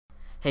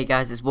Hey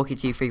guys, it's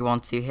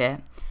Wookie2312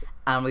 here,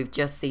 and we've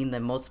just seen the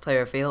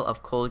multiplayer reveal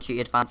of Call of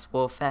Duty Advanced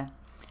Warfare.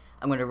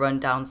 I'm going to run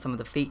down some of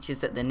the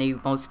features that the new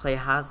multiplayer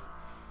has,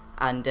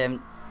 and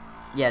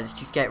yeah, let's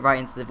just get right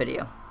into the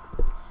video.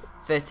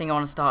 First thing I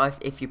want to start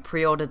with, if you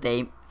pre-order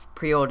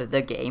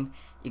the game,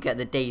 you get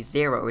the Day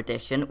Zero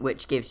edition,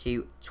 which gives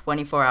you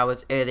 24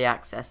 hours early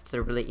access to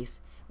the release,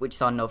 which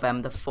is on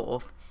November the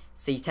 4th,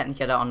 so you technically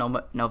get it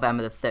on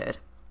November the 3rd.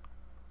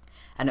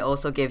 And it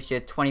also gives you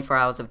 24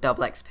 hours of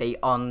double XP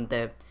on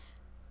the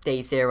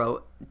Day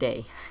Zero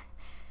day.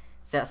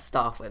 So let's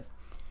start with.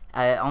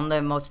 On the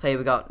multiplayer,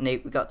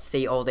 we got to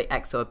see all the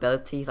EXO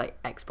abilities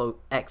like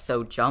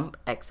EXO Jump,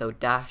 EXO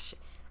Dash,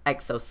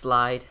 EXO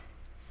Slide,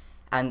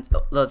 and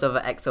loads of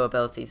other EXO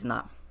abilities and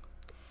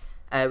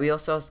that. We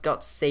also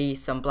got to see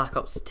some Black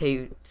Ops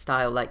 2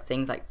 style like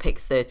things like Pick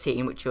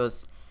 13, which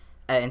was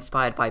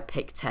inspired by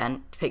Pick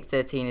 10. Pick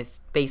 13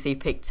 is basically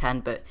Pick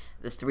 10, but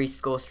the 3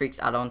 score streaks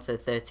add on to the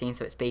 13,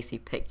 so it's basically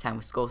Pick 10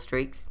 with score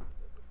streaks.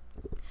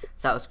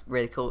 So that was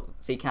really cool.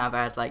 So you can have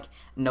add like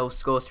no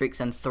score streaks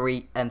and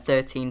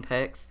 13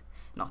 perks,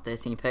 not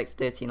 13 perks,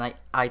 13 like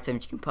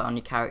items you can put on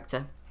your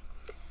character.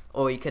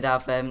 Or you could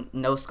have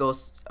no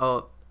scores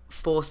or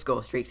 4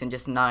 score streaks and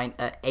just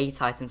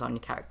 8 items on your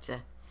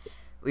character.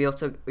 We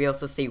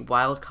also see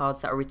wild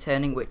cards that are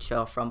returning, which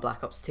are from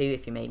Black Ops 2,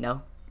 if you may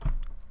know.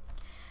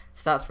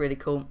 So that's really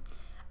cool.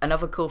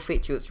 Another cool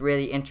feature that's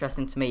really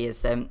interesting to me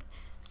is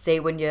say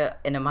when you're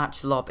in a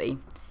match lobby,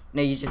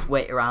 you just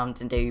wait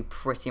around and do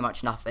pretty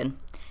much nothing.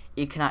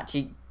 You can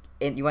actually,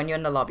 when you're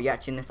in the lobby, you're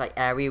actually in this like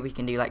area where you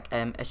can do like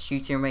a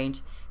shooting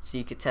range, so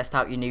you could test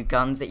out your new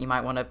guns that you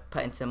might want to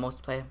put into the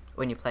multiplayer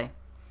when you play.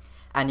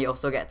 And you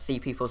also get to see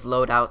people's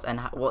loadouts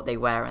and what they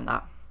wear and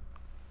that.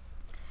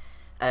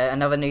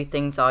 Another new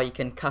things are you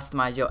can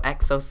customize your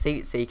EXO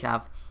suit, so you can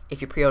have,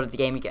 if you pre-order the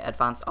game, you get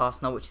Advanced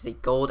Arsenal, which is a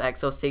gold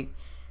EXO suit,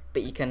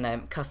 but you can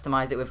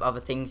customize it with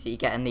other things that you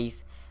get in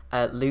these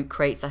loot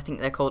crates, I think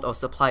they're called, or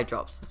supply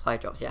drops,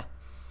 yeah.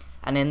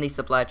 And in these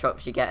supply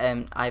drops you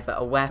get either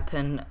a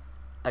weapon,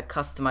 a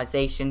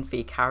customization for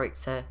your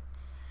character,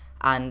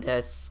 and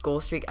a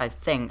score streak, I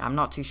think. I'm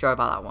not too sure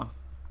about that one.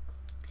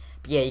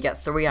 But yeah, you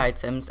get 3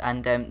 items,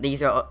 and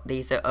these are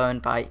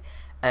earned by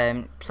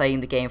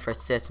playing the game for a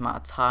certain amount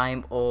of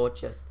time, or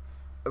just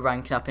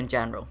ranking up in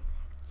general.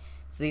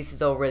 So this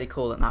is all really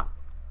cool and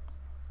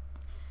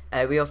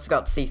that. We also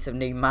got to see some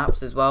new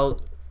maps as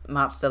well.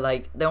 Maps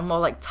that they're more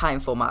like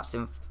Titanfall maps,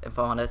 if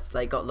I'm honest.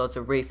 Like, got loads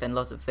of roof and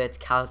loads of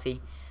verticality.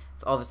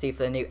 Obviously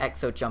for the new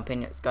EXO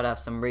jumping, it's got to have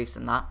some roofs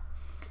and that.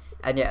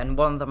 And yeah, and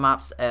one of the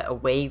maps, a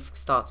wave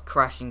starts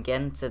crashing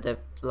into the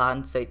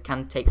land, so it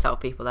kind of takes out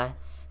people there.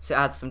 So it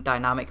adds some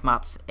dynamic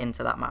maps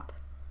into that map.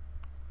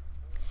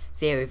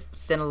 So yeah, we've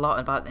seen a lot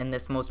about in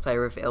this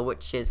multiplayer reveal,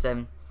 which is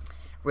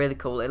really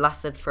cool. It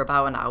lasted for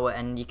about an hour,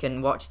 and you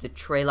can watch the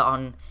trailer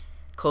on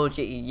Call of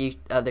Duty,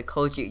 the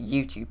Call of Duty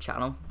YouTube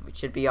channel, which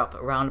should be up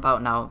around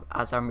about now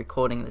as I'm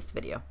recording this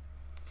video.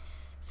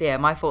 So yeah,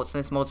 my thoughts on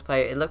this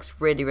multiplayer, it looks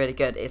really, really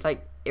good. It's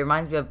like, it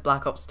reminds me of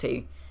Black Ops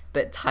 2,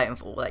 but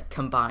Titanfall, like,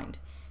 combined.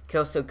 You can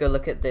also go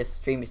look at this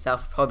stream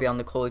yourself, probably on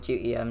the Call of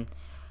Duty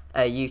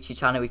YouTube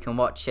channel. We can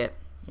watch it,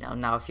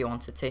 now if you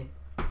wanted to.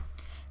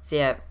 So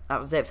yeah, that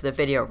was it for the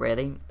video,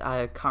 really.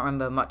 I can't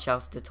remember much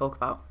else to talk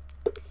about.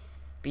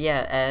 But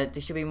yeah,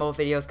 there should be more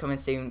videos coming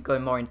soon,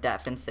 going more in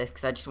depth into this,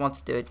 because I just want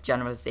to do a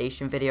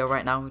generalization video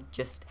right now,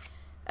 just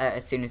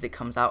as soon as it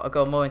comes out. I'll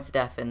go more into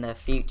depth in the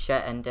future,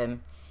 and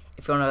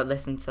if you want to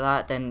listen to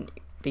that, then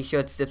be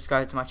sure to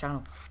subscribe to my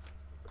channel.